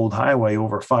a cold highway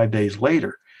over 5 days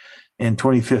later. In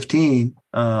 2015,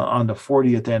 on the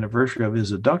 40th anniversary of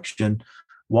his abduction,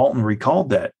 Walton recalled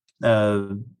that.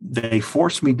 They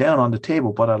forced me down on the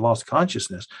table, but I lost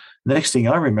consciousness. Next thing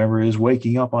I remember is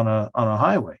waking up on a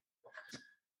highway.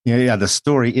 Yeah. The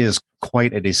story is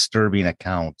quite a disturbing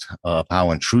account of how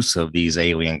intrusive these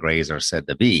alien grays are said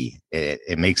to be.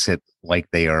 It makes it like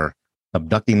they are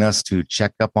abducting us to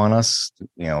check up on us,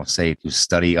 say to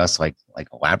study us like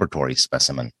a laboratory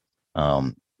specimen.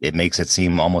 It makes it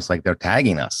seem almost like they're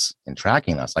tagging us and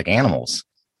tracking us like animals,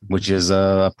 which is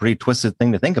a pretty twisted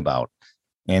thing to think about.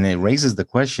 And it raises the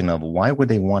question of why would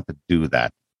they want to do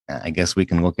that? I guess we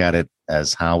can look at it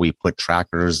as how we put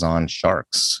trackers on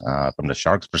sharks. From the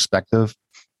shark's perspective,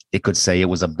 it could say it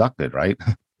was abducted, right?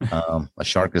 A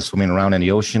shark is swimming around in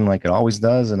the ocean like it always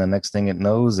does, and the next thing it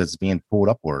knows, it's being pulled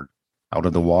upward out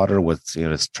of the water with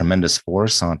this tremendous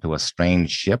force onto a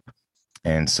strange ship.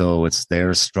 And so it's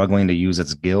there struggling to use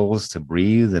its gills to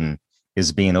breathe and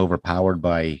is being overpowered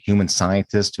by human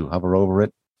scientists who hover over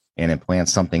it and implant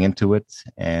something into it.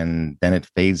 And then it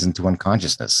fades into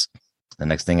unconsciousness. The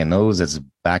next thing it knows, it's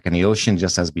back in the ocean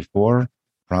just as before,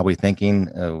 probably thinking,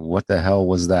 what the hell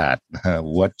was that?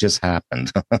 What just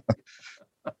happened?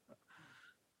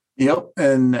 Yep,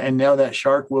 and now that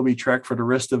shark will be tracked for the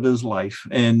rest of his life,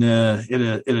 and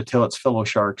it'll tell its fellow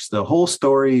sharks the whole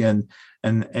story, and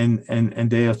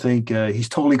they'll think he's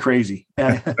totally crazy.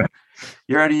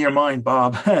 You're out of your mind,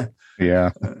 Bob.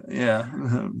 Yeah, yeah.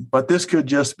 But this could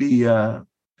just be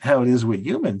how it is with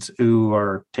humans who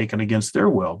are taken against their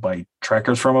will by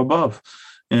trackers from above.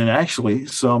 And actually,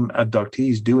 some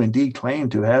abductees do indeed claim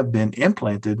to have been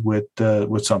implanted with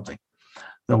something.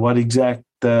 Now, what exactly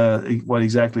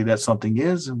that something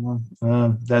is,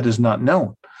 that is not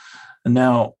known.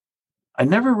 Now, I've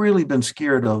never really been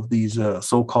scared of these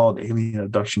so-called alien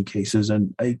abduction cases,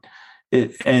 and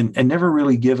never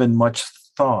really given much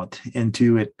thought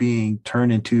into it being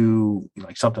turned into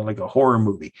like something like a horror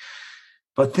movie.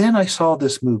 But then I saw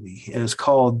this movie. It's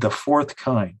called The Fourth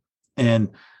Kind, and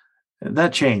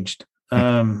that changed.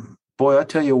 Boy, I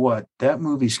tell you what, that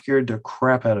movie scared the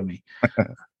crap out of me.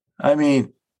 I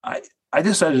mean, I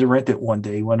decided to rent it one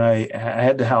day when I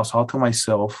had the house all to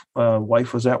myself.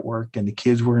 Wife was at work and the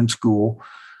kids were in school.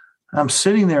 I'm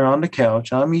sitting there on the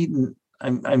couch. I'm eating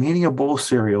a bowl of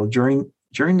cereal during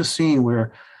the scene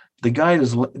where the guy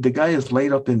is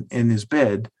laid up in his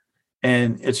bed,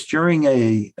 and it's during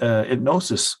a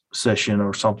hypnosis session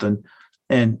or something.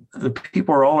 And the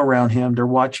people are all around him. They're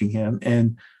watching him,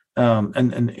 and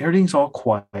everything's all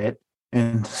quiet.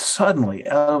 And suddenly,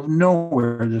 out of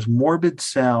nowhere, this morbid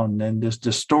sound and this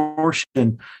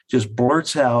distortion just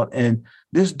blurts out, and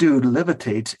this dude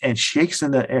levitates and shakes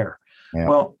in the air. Yeah.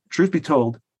 Well, truth be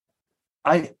told,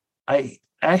 I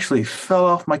actually fell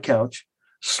off my couch,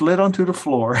 slid onto the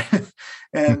floor,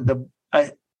 and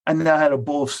I now had a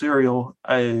bowl of cereal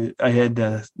I had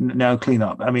to now clean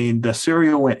up. I mean, the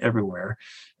cereal went everywhere.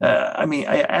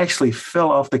 I actually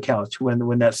fell off the couch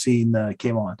when that scene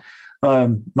came on.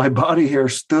 My body hair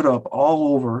stood up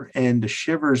all over, and the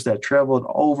shivers that traveled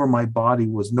all over my body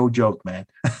was no joke, man.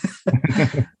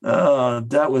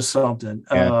 That was something.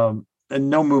 Yeah. And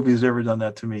no movie has ever done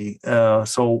that to me.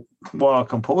 So while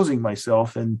composing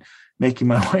myself and making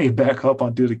my way back up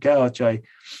onto the couch, I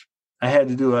had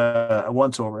to do a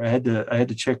once over. I had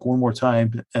to check one more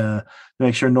time to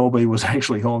make sure nobody was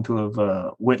actually home to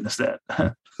have witnessed that.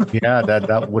 Yeah,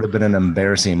 that would have been an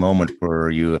embarrassing moment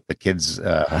for you if the kids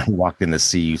walked in to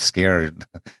see you scared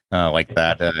like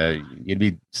that. You'd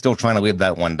be still trying to live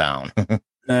that one down.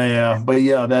 Yeah, but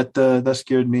yeah, that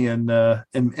scared me, and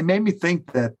it made me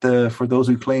think that for those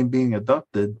who claim being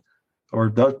abducted,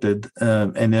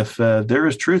 and if there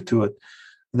is truth to it,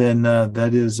 then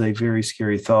that is a very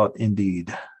scary thought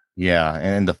indeed. Yeah,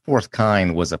 and The Fourth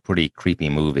Kind was a pretty creepy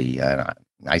movie.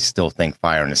 I still think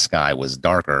Fire in the Sky was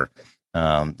darker.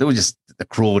 There was just the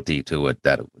cruelty to it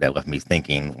that left me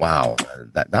thinking, wow,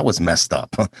 that was messed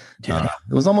up. It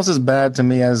was almost as bad to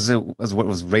me as what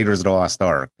was Raiders of the Lost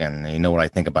Ark. And you know what I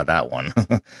think about that one.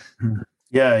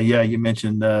 Yeah. You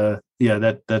mentioned,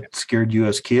 that scared you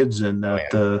as kids, and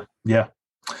that, yeah,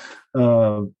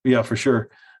 for sure.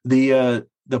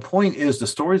 The the point is, the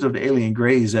stories of the alien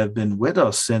grays have been with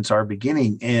us since our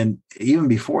beginning, and even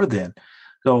before then.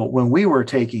 So when we were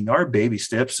taking our baby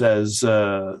steps as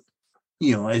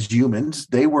as humans,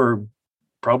 they were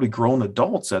probably grown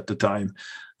adults at the time.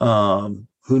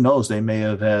 Who knows? They may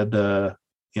have had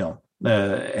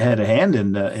had a hand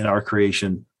in our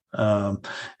creation.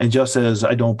 And just as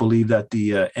I don't believe that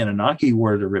the Anunnaki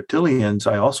were the reptilians,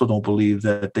 I also don't believe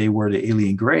that they were the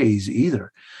alien grays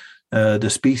either. The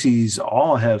species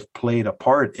all have played a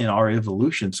part in our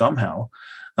evolution somehow.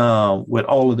 With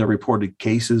all of the reported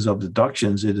cases of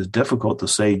abductions, it is difficult to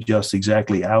say just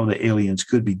exactly how the aliens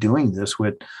could be doing this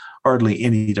with hardly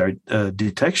any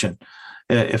detection.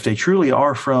 If they truly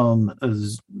are from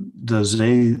the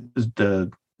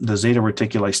Zeta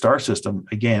Reticuli star system,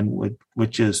 again,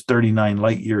 which is 39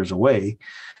 light years away,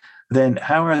 then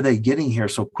how are they getting here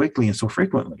so quickly and so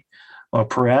frequently? Well,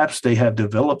 perhaps they have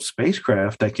developed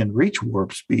spacecraft that can reach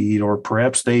warp speed, or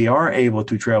perhaps they are able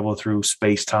to travel through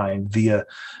space-time via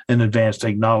an advanced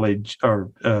knowledge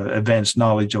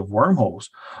of wormholes,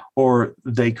 or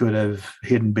they could have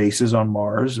hidden bases on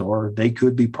Mars, or they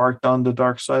could be parked on the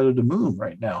dark side of the moon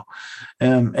right now,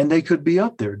 and they could be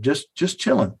up there just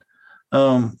chilling.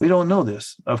 We don't know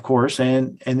this, of course,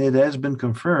 and it has been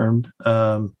confirmed.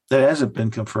 That hasn't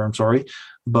been confirmed, sorry,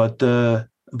 but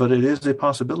it is a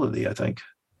possibility, I think.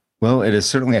 Well, it is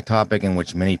certainly a topic in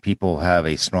which many people have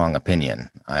a strong opinion.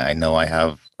 I know I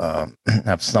have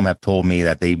some have told me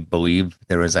that they believe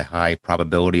there is a high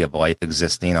probability of life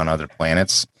existing on other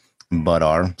planets, but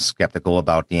are skeptical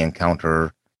about the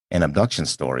encounter and abduction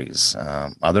stories.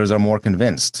 Others are more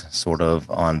convinced, sort of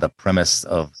on the premise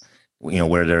of,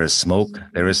 where there is smoke,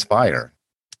 there is fire.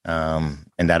 And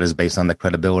that is based on the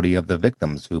credibility of the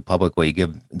victims who publicly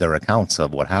give their accounts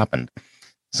of what happened.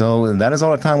 So that is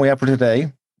all the time we have for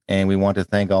today. And we want to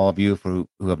thank all of you who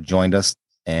have joined us.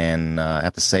 And I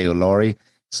have to say, Laurie,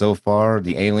 so far,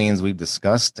 the aliens we've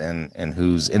discussed and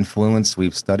whose influence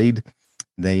we've studied,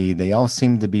 they all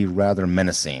seem to be rather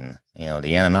menacing.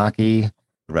 The Anunnaki,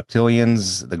 the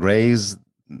reptilians, the Greys,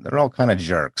 they're all kind of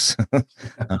jerks.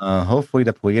 Hopefully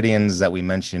the Pleiadians that we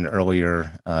mentioned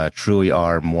earlier truly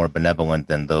are more benevolent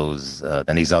than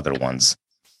these other ones.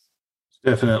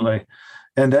 Definitely.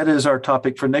 And that is our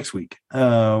topic for next week.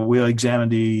 We'll examine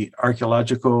the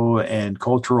archaeological and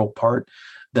cultural part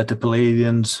that the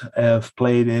Pleiadians have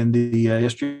played in the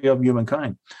history of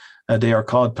humankind. They are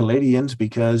called Pleiadians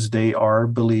because they are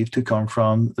believed to come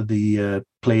from the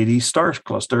Pleiades star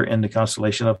cluster in the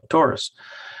constellation of Taurus.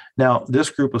 Now, this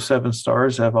group of 7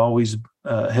 stars have always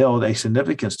held a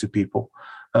significance to people.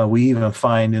 We even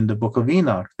find in the book of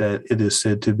Enoch that it is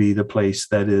said to be the place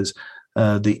that is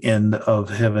the end of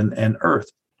heaven and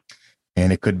earth.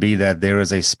 And it could be that there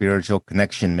is a spiritual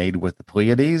connection made with the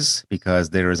Pleiades because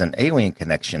there is an alien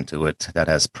connection to it that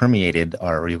has permeated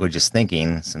our religious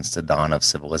thinking since the dawn of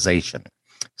civilization.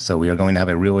 So we are going to have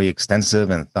a really extensive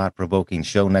and thought-provoking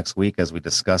show next week as we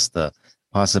discuss the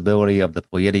possibility of the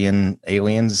Pleiadian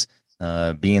aliens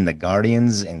being the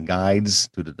guardians and guides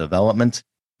to the development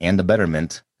and the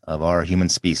betterment of our human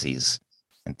species.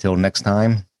 Until next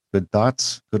time, good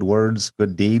thoughts, good words,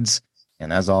 good deeds,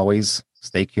 and as always,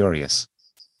 stay curious.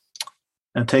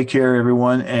 And take care,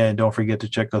 everyone. And don't forget to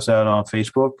check us out on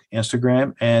Facebook,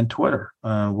 Instagram, and Twitter.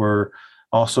 We're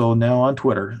also now on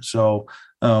Twitter. So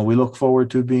we look forward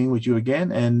to being with you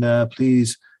again. And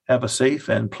please have a safe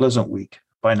and pleasant week.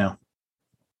 Bye now.